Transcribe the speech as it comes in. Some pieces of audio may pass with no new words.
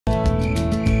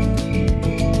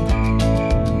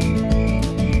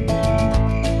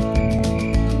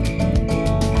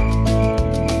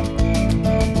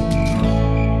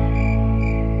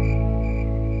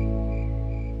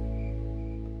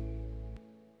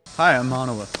Hi, I'm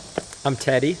Manoa. I'm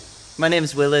Teddy. My name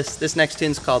is Willis. This next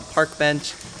tune's called Park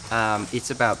Bench.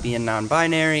 It's about being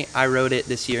non-binary. I wrote it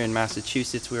this year in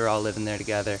Massachusetts. We were all living there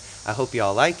together. I hope you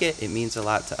all like it. It means a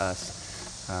lot to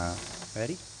us.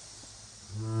 Ready?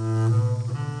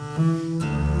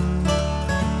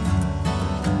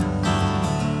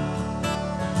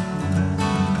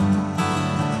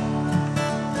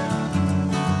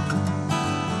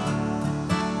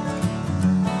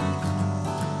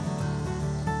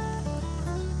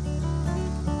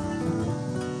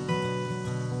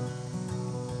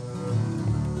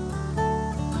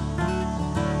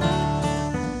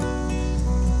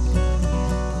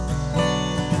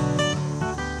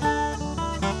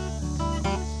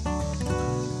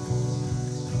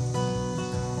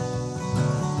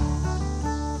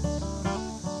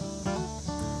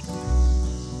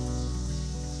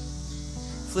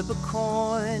 Flip a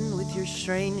coin with your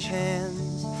strange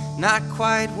hands. Not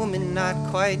quite woman, not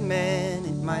quite man.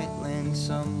 It might land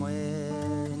somewhere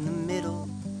in the middle,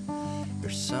 or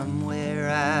somewhere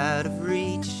out of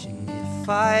reach. And if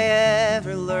I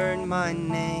ever learn my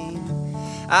name,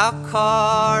 I'll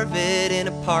carve it in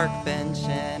a park bench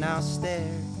and I'll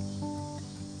stare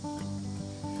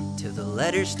till the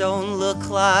letters don't look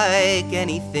like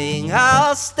anything.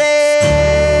 I'll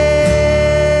stare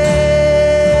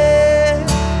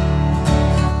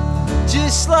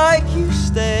just like you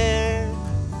stare,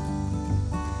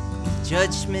 with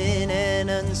judgment and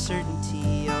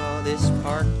uncertainty. Oh, this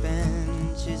park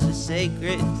bench is a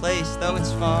sacred place, though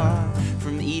it's far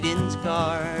from Eden's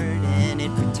garden.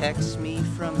 It protects me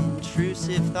from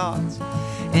intrusive thoughts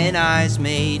and eyes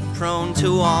made prone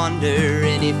to wander.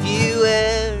 And if you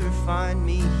ever find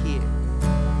me here,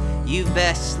 you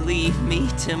best leave me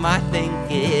to my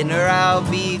thinking, or I'll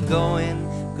be gone.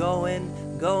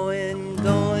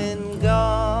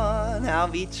 I'll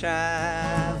be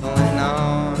traveling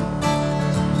on.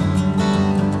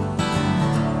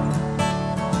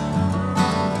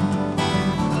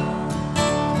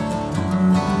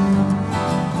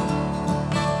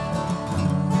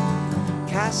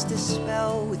 Cast a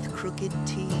spell with crooked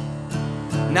teeth,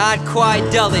 not quite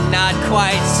dull and not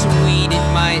quite sweet.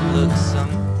 It might look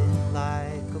something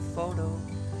like a photo,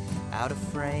 out of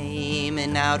frame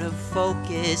and out of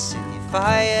focus. And if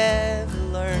I ever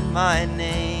learn my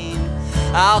name,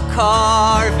 I'll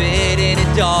carve it in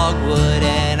a dogwood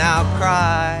and I'll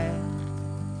cry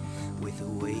with a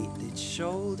weight that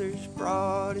shoulders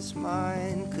broad as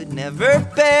mine could never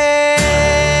bear.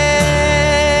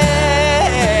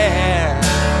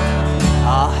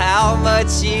 Oh, how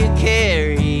much you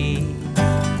carry,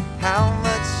 how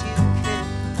much you carry.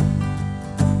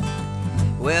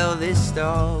 Well, this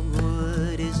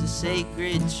dogwood is a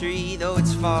sacred tree, though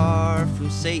it's far from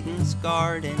Satan's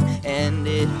garden. And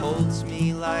it holds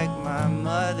me like my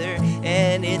mother,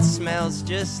 and it smells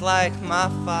just like my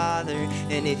father.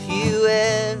 And if you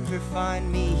ever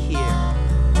find me here,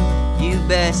 you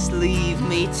best leave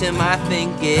me to my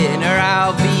thinking, or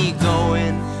I'll be gone.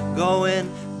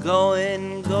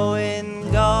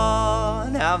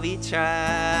 I'll be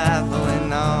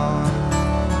traveling on.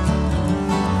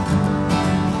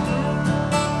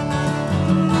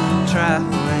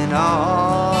 Traveling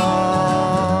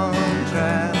on,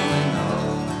 traveling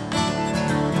on.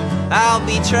 I'll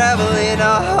be traveling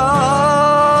on.